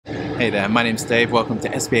Hey there, my name's Dave, welcome to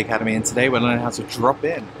SB Academy, and today we're learning how to drop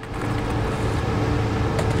in.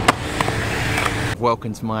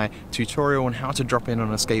 Welcome to my tutorial on how to drop in on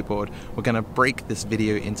a skateboard. We're going to break this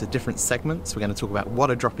video into different segments. We're going to talk about what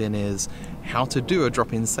a drop-in is, how to do a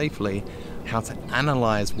drop-in safely, how to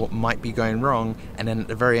analyze what might be going wrong, and then at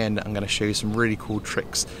the very end I'm going to show you some really cool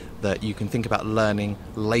tricks that you can think about learning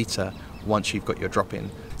later once you've got your drop-in.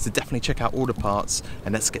 So definitely check out all the parts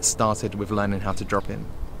and let's get started with learning how to drop in.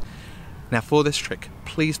 Now for this trick,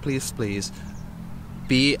 please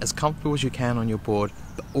be as comfortable as you can on your board,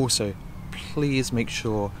 but also please make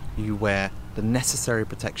sure you wear the necessary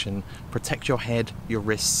protection. Protect your head, your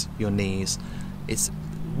wrists, your knees. It's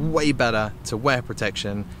way better to wear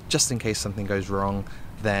protection just in case something goes wrong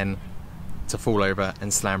than to fall over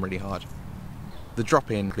and slam really hard. The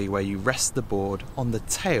drop-in will be where you rest the board on the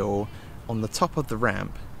tail on the top of the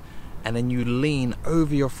ramp, and then you lean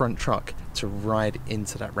over your front truck to ride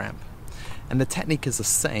into that ramp. And the technique is the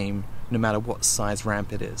same no matter what size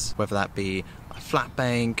ramp it is, whether that be a flat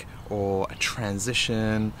bank or a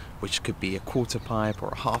transition, which could be a quarter pipe or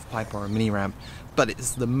a half pipe or a mini ramp, but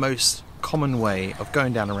it's the most common way of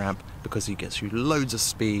going down a ramp because it gets you loads of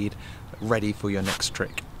speed ready for your next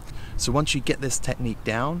trick. So once you get this technique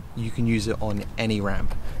down, you can use it on any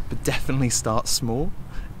ramp, but definitely start small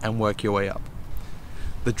and work your way up.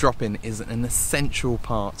 The drop-in is an essential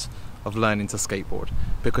part of learning to skateboard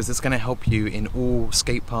because it's going to help you in all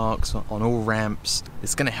skate parks, on all ramps.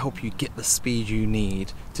 It's going to help you get the speed you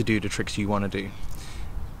need to do the tricks you want to do.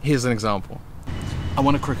 Here's an example. I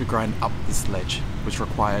want to crooked grind up this ledge, which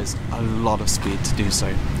requires a lot of speed to do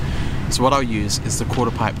so. So what I'll use is the quarter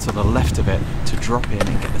pipe to the left of it to drop in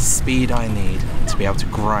and get the speed I need to be able to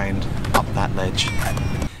grind up that ledge.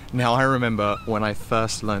 Now I remember when I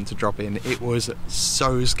first learned to drop in, it was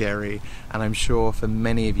so scary, and I'm sure for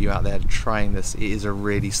many of you out there trying this, it is a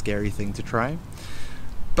really scary thing to try.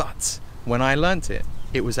 But when I learnt it,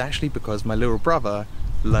 it was actually because my little brother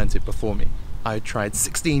learnt it before me. I tried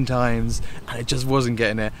 16 times and I just wasn't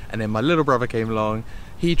getting it, and then my little brother came along,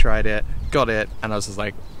 he tried it, got it, and I was just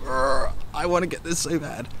like, I want to get this so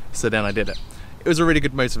bad. So then I did it. It was a really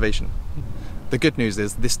good motivation. The good news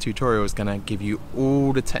is this tutorial is going to give you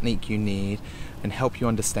all the technique you need and help you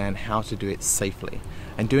understand how to do it safely.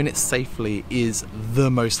 And doing it safely is the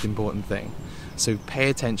most important thing. So pay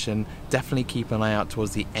attention, definitely keep an eye out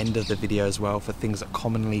towards the end of the video as well for things that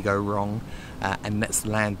commonly go wrong, and let's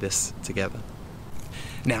land this together.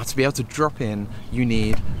 Now to be able to drop in, you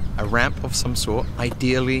need a ramp of some sort,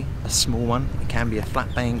 ideally a small one. It can be a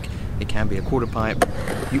flat bank, it can be a quarter pipe.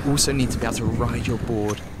 You also need to be able to ride your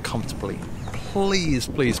board comfortably. Please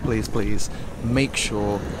make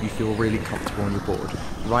sure you feel really comfortable on your board.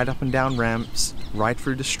 Ride up and down ramps, ride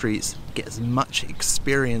through the streets, get as much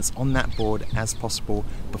experience on that board as possible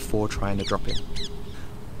before trying to drop in.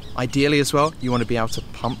 Ideally as well, you want to be able to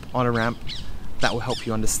pump on a ramp. That will help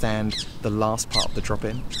you understand the last part of the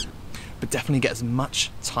drop-in. But definitely get as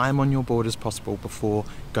much time on your board as possible before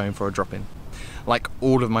going for a drop-in. Like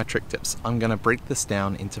all of my trick tips, I'm going to break this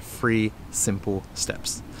down into 3 simple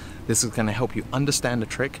steps. This is going to help you understand the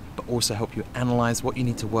trick, but also help you analyze what you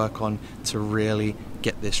need to work on to really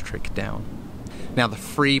get this trick down. Now the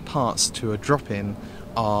 3 parts to a drop-in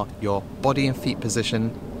are your body and feet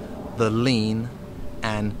position, the lean,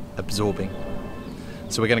 and absorbing.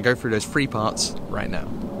 So we're going to go through those 3 parts right now.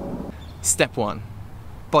 Step 1,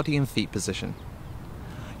 body and feet position.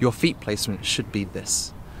 Your feet placement should be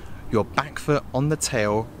this. Your back foot on the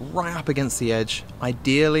tail, right up against the edge,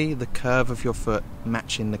 ideally the curve of your foot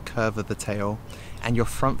matching the curve of the tail, and your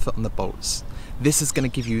front foot on the bolts. This is going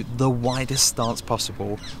to give you the widest stance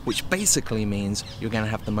possible, which basically means you're going to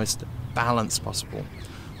have the most balance possible.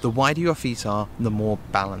 The wider your feet are, the more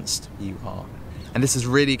balanced you are. And this is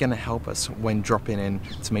really going to help us when dropping in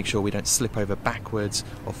to make sure we don't slip over backwards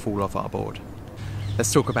or fall off our board.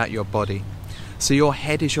 Let's talk about your body. So your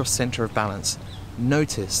head is your center of balance.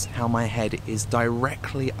 Notice how my head is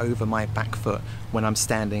directly over my back foot when I'm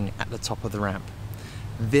standing at the top of the ramp.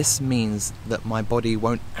 This means that my body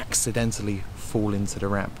won't accidentally fall into the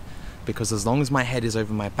ramp, because as long as my head is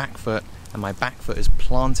over my back foot and my back foot is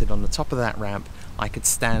planted on the top of that ramp, I could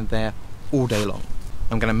stand there all day long.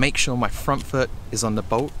 I'm going to make sure my front foot is on the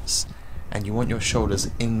bolts, and you want your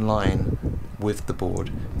shoulders in line with the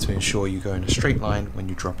board to ensure you go in a straight line when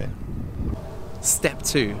you drop in. Step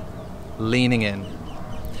 2. Leaning in.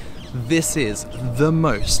 This is the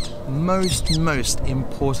most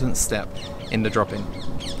important step in the drop-in.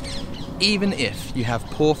 Even if you have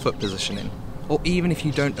poor foot positioning, or even if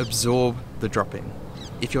you don't absorb the drop-in,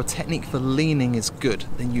 if your technique for leaning is good,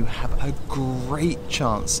 then you have a great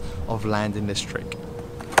chance of landing this trick.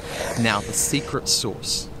 Now, the secret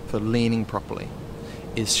sauce for leaning properly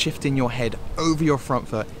is shifting your head over your front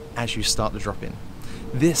foot as you start the drop in.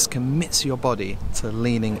 This commits your body to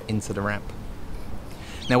leaning into the ramp.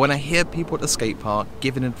 Now, when I hear people at the skate park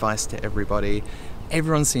giving advice to everybody,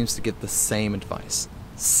 everyone seems to give the same advice.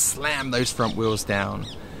 Slam those front wheels down.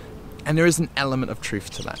 And there is an element of truth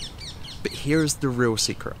to that. But here is the real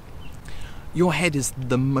secret. Your head is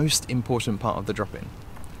the most important part of the drop-in.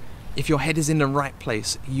 If your head is in the right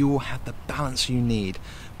place, you will have the balance you need.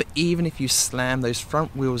 But even if you slam those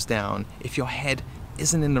front wheels down, if your head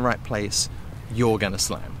isn't in the right place, you're gonna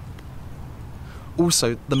slam.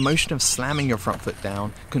 Also, the motion of slamming your front foot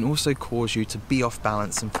down can also cause you to be off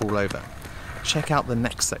balance and fall over. Check out the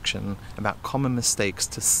next section about common mistakes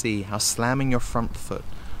to see how slamming your front foot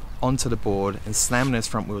onto the board and slamming those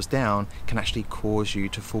front wheels down can actually cause you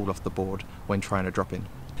to fall off the board when trying to drop in.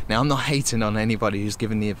 Now, I'm not hating on anybody who's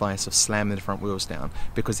given the advice of slamming the front wheels down,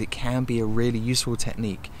 because it can be a really useful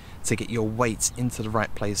technique to get your weight into the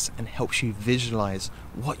right place and helps you visualize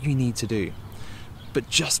what you need to do. But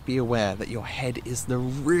just be aware that your head is the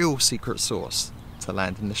real secret sauce to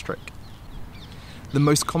landing this trick. The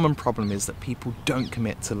most common problem is that people don't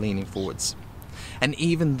commit to leaning forwards. And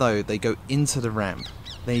even though they go into the ramp,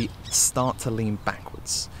 they start to lean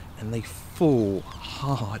backwards and they fall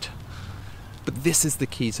hard. But this is the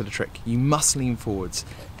key to the trick. You must lean forwards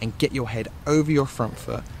and get your head over your front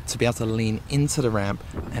foot to be able to lean into the ramp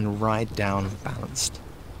and ride down balanced.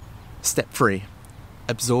 Step 3,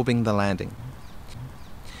 absorbing the landing.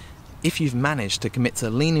 If you've managed to commit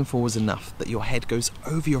to leaning forwards enough that your head goes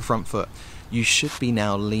over your front foot, you should be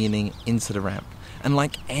now leaning into the ramp. And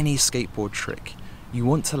like any skateboard trick, you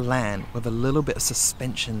want to land with a little bit of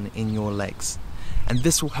suspension in your legs. And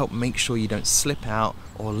this will help make sure you don't slip out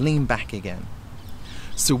or lean back again.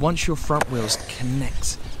 So once your front wheels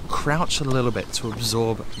connect, crouch a little bit to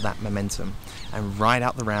absorb that momentum and ride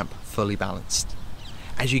out the ramp fully balanced.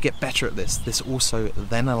 As you get better at this, this also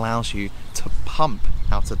then allows you to pump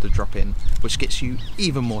out of the drop-in, which gets you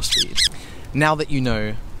even more speed. Now that you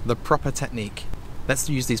know the proper technique, let's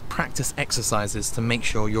use these practice exercises to make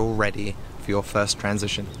sure you're ready for your first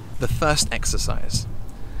transition. The first exercise,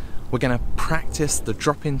 we're going to practice the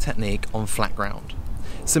drop-in technique on flat ground.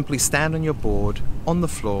 Simply stand on your board, on the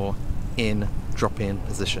floor, in drop-in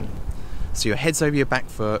position. So your head's over your back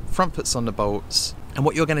foot, front foot's on the bolts, and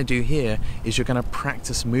what you're going to do here is you're going to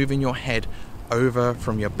practice moving your head over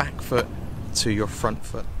from your back foot to your front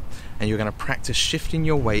foot. And you're going to practice shifting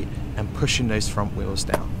your weight and pushing those front wheels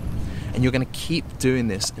down. And you're going to keep doing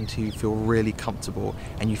this until you feel really comfortable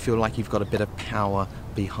and you feel like you've got a bit of power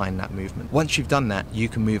behind that movement. Once you've done that, you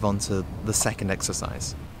can move on to the second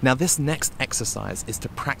exercise. Now, this next exercise is to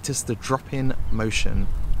practice the drop-in motion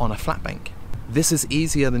on a flat bank. This is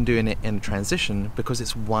easier than doing it in transition because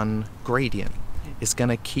it's one gradient. It's going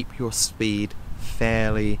to keep your speed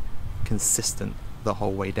fairly consistent the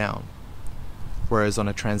whole way down. Whereas on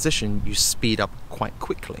a transition, you speed up quite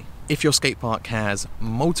quickly. If your skate park has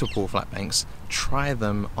multiple flat banks, try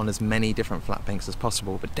them on as many different flat banks as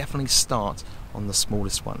possible, but definitely start on the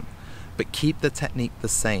smallest one. But keep the technique the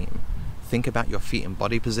same. Think about your feet and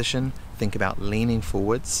body position, think about leaning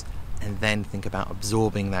forwards, and then think about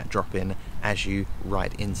absorbing that drop in as you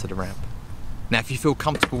ride into the ramp. Now, if you feel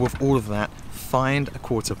comfortable with all of that, find a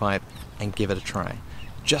quarter pipe and give it a try.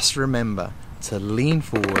 Just remember to lean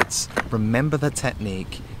forwards, remember the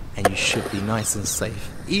technique, and you should be nice and safe.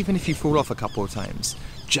 Even if you fall off a couple of times,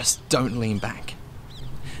 just don't lean back.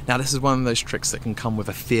 Now, this is one of those tricks that can come with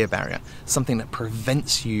a fear barrier, something that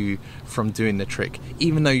prevents you from doing the trick,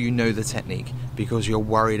 even though you know the technique, because you're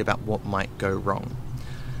worried about what might go wrong.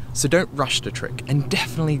 So don't rush the trick, and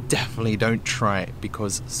definitely don't try it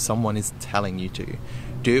because someone is telling you to.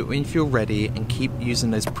 Do it when you feel ready and keep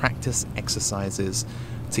using those practice exercises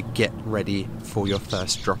to get ready for your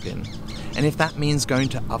first drop-in. And if that means going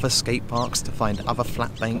to other skate parks to find other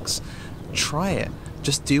flat banks, try it.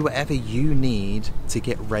 Just do whatever you need to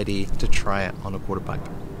get ready to try it on a quarter pipe.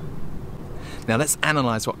 Now let's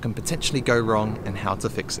analyze what can potentially go wrong and how to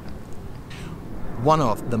fix it. One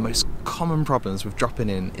of the most common problems with dropping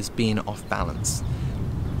in is being off balance.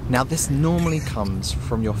 Now, this normally comes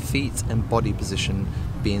from your feet and body position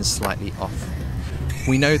being slightly off.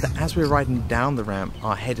 We know that as we're riding down the ramp,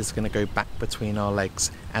 our head is going to go back between our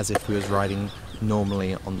legs as if we was riding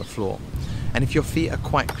normally on the floor. And if your feet are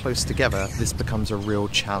quite close together, this becomes a real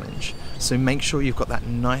challenge. So make sure you've got that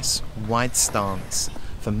nice wide stance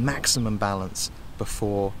for maximum balance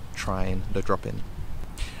before trying the drop-in.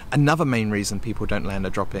 Another main reason people don't land a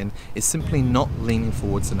drop-in is simply not leaning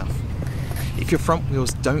forwards enough. If your front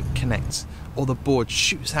wheels don't connect or the board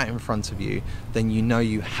shoots out in front of you, then you know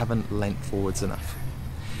you haven't leant forwards enough.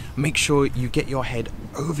 Make sure you get your head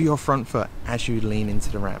over your front foot as you lean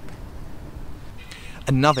into the ramp.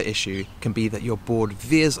 Another issue can be that your board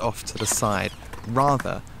veers off to the side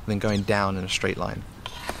rather than going down in a straight line.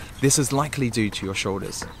 This is likely due to your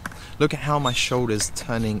shoulders. Look at how my shoulders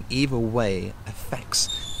turning either way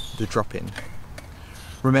affects the drop in.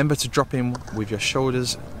 Remember to drop in with your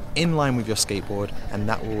shoulders in line with your skateboard, and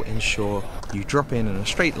that will ensure you drop in a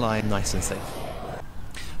straight line nice and safe.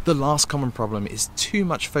 The last common problem is too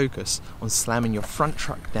much focus on slamming your front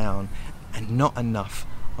truck down and not enough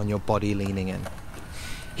on your body leaning in.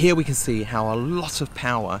 Here we can see how a lot of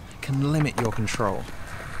power can limit your control.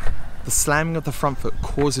 The slamming of the front foot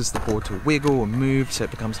causes the board to wiggle and move, so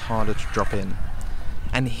it becomes harder to drop in.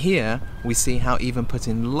 And here we see how even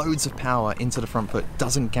putting loads of power into the front foot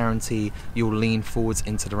doesn't guarantee you'll lean forwards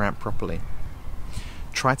into the ramp properly.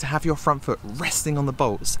 Try to have your front foot resting on the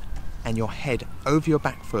bolts and your head over your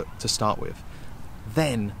back foot to start with.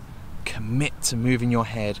 Then commit to moving your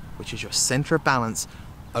head, which is your center of balance,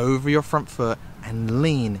 over your front foot and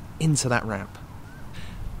lean into that ramp.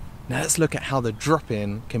 Now let's look at how the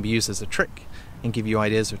drop-in can be used as a trick and give you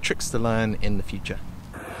ideas of tricks to learn in the future.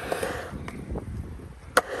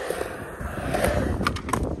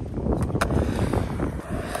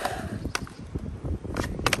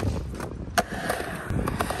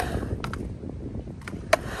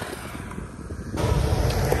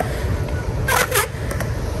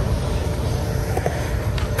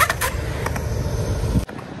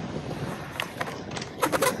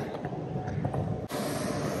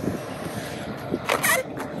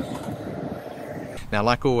 Now,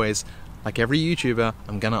 like always, like every YouTuber,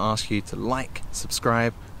 I'm gonna ask you to like,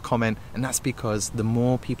 subscribe, comment, and that's because the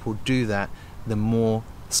more people do that, the more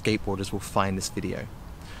skateboarders will find this video.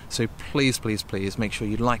 So please, please, please make sure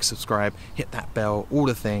you like, subscribe, hit that bell, all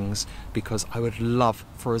the things, because I would love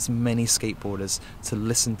for as many skateboarders to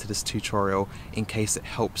listen to this tutorial in case it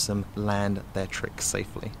helps them land their tricks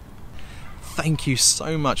safely. Thank you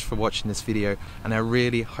so much for watching this video, and I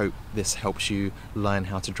really hope this helps you learn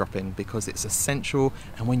how to drop in, because it's essential,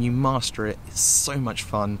 and when you master it, it's so much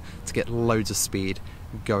fun to get loads of speed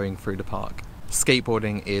going through the park.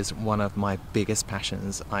 Skateboarding is one of my biggest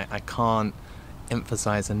passions. I can't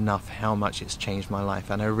emphasize enough how much it's changed my life,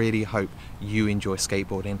 and I really hope you enjoy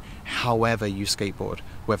skateboarding however you skateboard,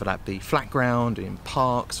 whether that be flat ground, in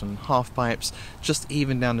parks, and half pipes, just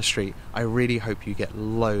even down the street. I really hope you get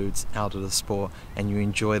loads out of the sport and you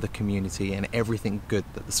enjoy the community and everything good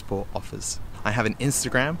that the sport offers. I have an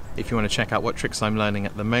Instagram if you want to check out what tricks I'm learning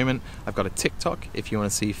at the moment. I've got a TikTok if you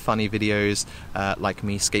want to see funny videos like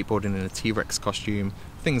me skateboarding in a T-Rex costume,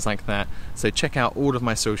 things like that. So check out all of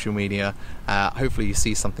my social media. Hopefully you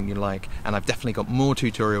see something you like, and I've definitely got more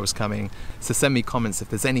tutorials coming, so send me comments if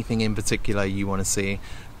there's anything in particular you want to see.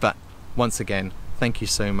 But once again, thank you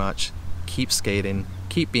so much. Keep skating,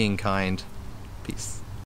 keep being kind. Peace.